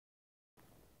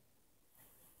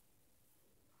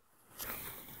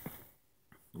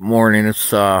Morning.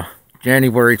 It's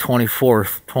January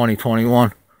 24th,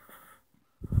 2021.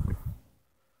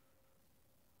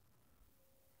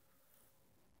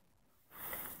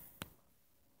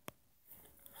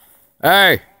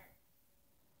 Hey!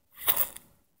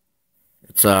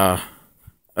 It's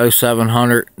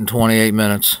 0728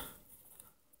 minutes.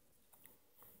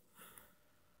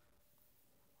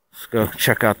 Let's go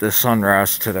check out this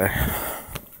sunrise today.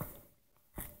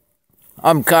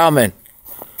 I'm coming.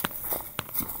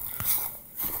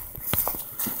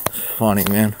 Funny,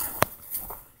 man.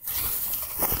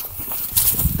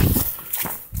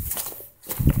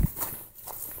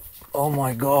 Oh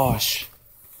my gosh.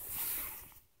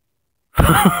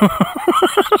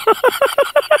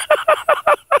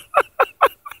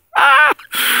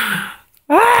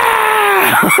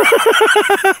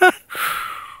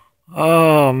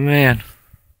 Oh man.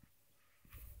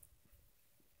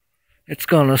 It's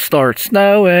gonna start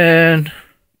snowing.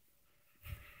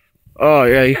 Oh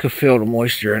yeah, you can feel the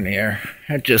moisture in the air.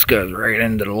 It just goes right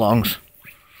into the lungs.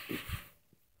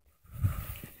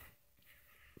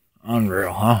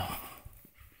 Unreal, huh?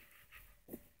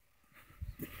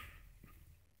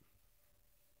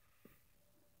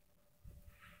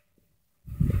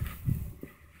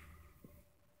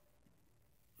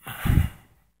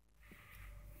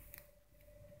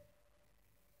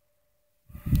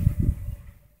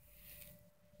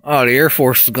 Oh, the Air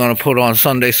Force is going to put on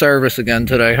Sunday service again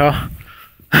today, huh?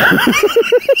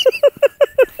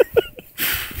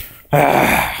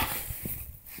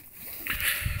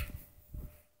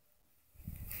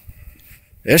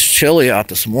 It's chilly out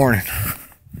this morning.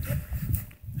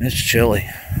 It's chilly.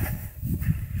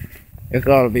 It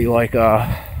got to be like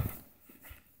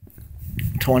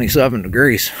 27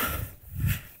 degrees.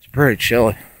 It's pretty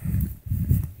chilly.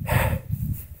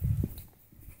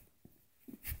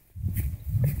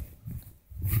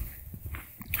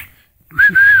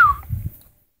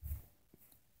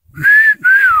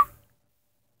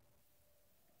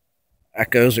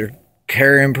 Echoes are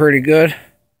carrying pretty good.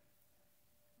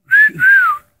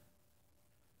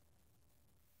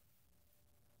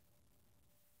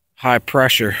 High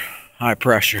pressure, high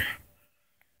pressure.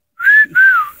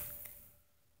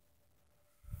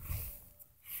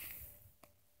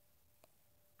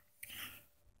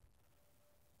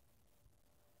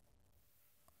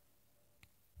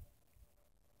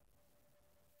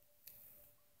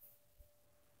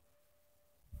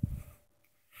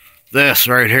 This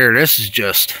right here, this is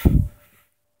just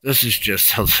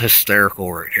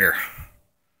hysterical right here.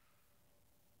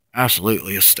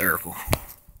 Absolutely hysterical.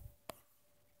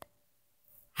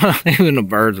 Even the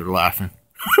birds are laughing.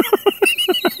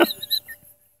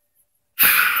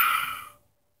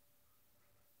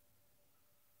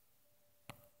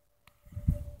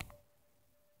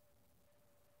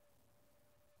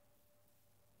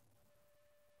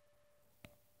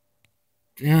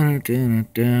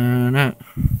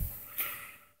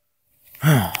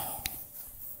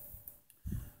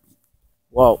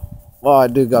 Well, I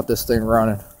do got this thing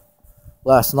running.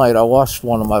 Last night I watched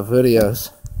one of my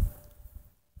videos,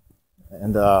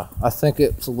 and I think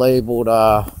it's labeled.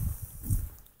 I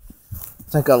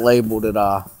think I labeled it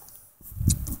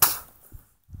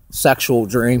sexual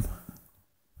dream,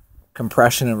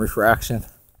 compression and refraction.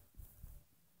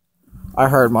 I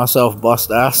heard myself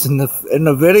bust ass in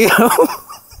the video.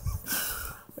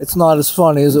 It's not as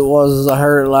funny as it was as I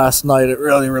heard it last night. It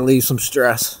really relieved some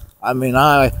stress. I mean,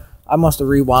 I must have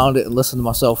rewound it and listened to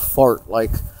myself fart like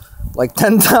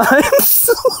 10 times.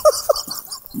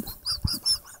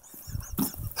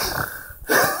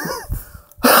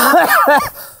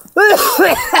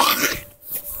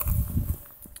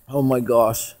 Oh my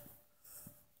gosh.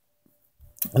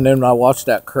 And then I watched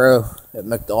that crow at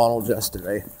McDonald's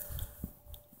yesterday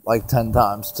like 10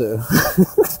 times too.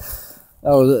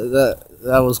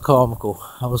 That was comical.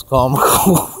 That was comical.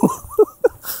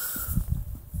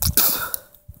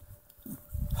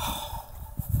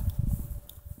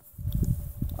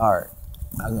 Alright,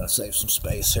 I'm gonna save some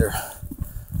space here.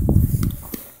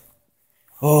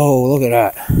 Oh, look at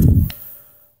that.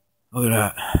 Look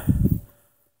at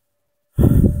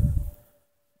that.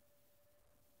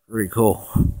 Pretty cool.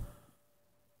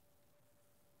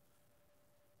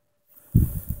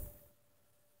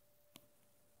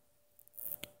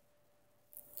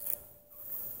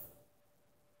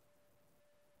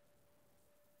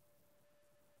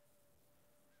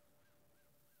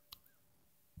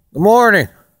 Good morning.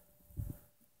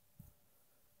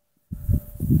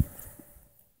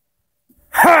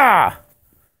 Ha!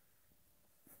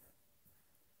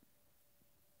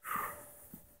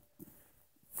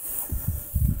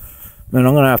 Man,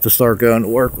 I'm gonna have to start going to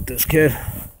work with this kid.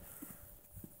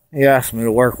 He asked me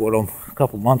to work with him a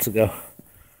couple months ago.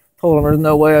 Told him there's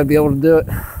no way I'd be able to do it.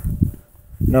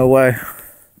 No way.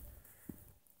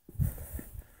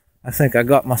 I think I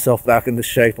got myself back into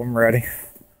shape. I'm ready.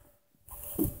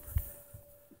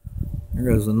 Here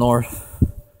goes the north.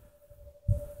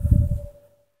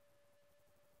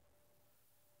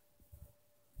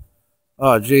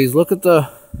 Oh geez, look at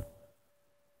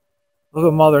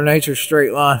Mother Nature's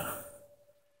straight line.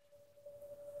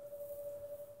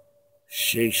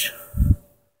 Sheesh.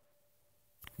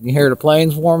 Can you hear the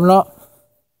planes warming up?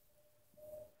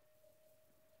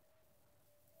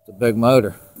 It's a big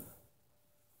motor.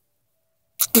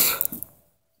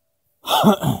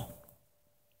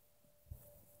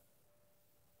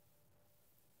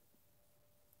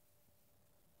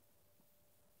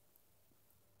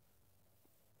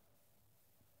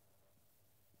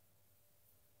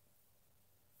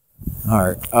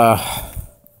 Alright, I'm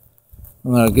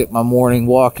gonna get my morning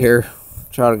walk here.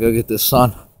 Try to go get this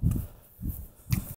sun.